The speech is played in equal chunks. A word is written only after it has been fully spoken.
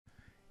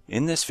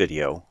In this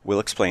video,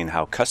 we'll explain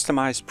how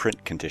customized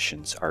print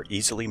conditions are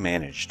easily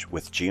managed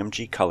with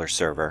GMG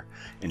ColorServer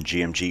and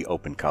GMG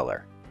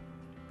OpenColor.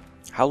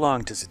 How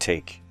long does it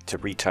take to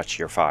retouch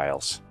your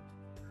files?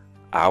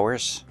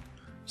 Hours?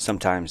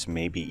 Sometimes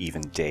maybe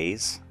even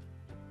days?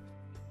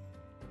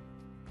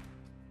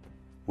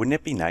 Wouldn't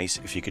it be nice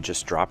if you could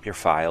just drop your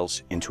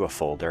files into a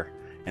folder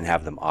and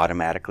have them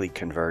automatically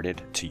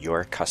converted to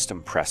your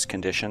custom press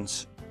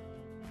conditions?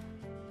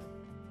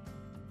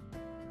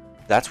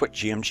 That's what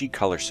GMG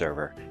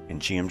ColorServer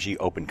and GMG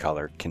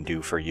OpenColor can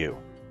do for you.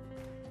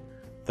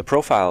 The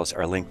profiles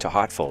are linked to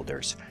hot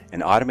folders,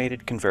 and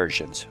automated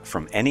conversions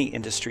from any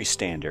industry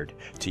standard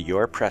to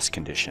your press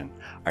condition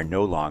are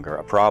no longer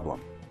a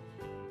problem.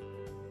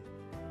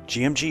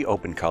 GMG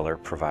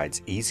OpenColor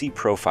provides easy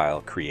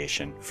profile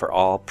creation for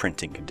all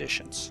printing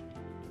conditions.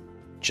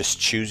 Just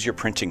choose your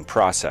printing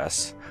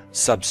process,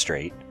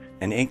 substrate,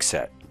 and ink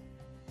set.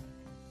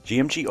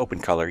 GMG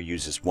OpenColor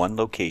uses one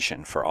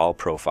location for all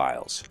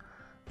profiles.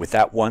 With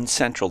that one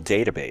central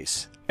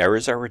database,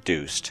 errors are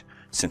reduced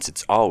since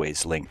it's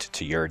always linked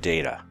to your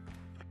data.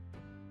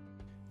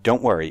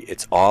 Don't worry,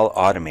 it's all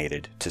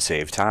automated to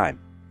save time.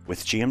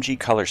 With GMG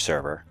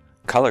ColorServer,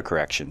 color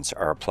corrections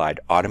are applied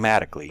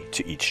automatically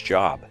to each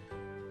job.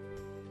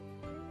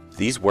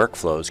 These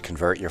workflows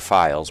convert your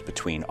files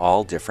between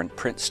all different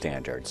print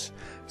standards,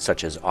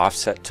 such as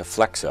offset to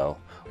flexo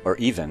or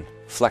even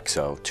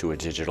flexo to a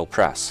digital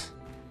press.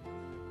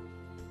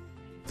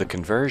 The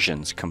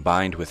conversions,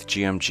 combined with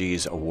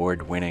GMG's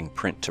award-winning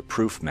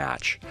print-to-proof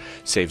match,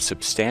 save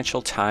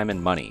substantial time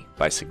and money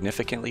by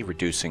significantly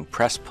reducing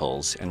press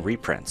pulls and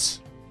reprints.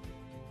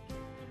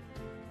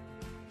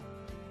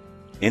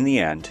 In the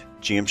end,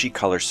 GMG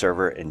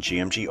ColorServer and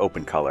GMG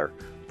OpenColor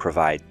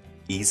provide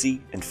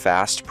easy and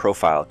fast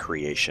profile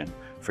creation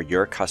for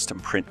your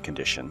custom print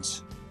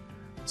conditions,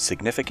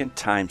 significant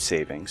time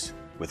savings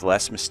with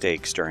less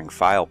mistakes during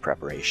file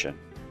preparation,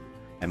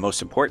 and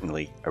most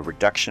importantly, a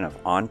reduction of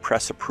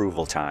on-press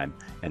approval time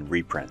and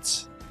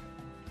reprints.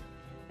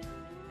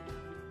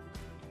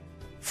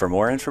 For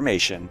more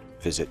information,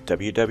 visit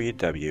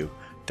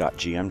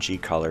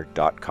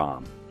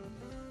www.gmgcolor.com.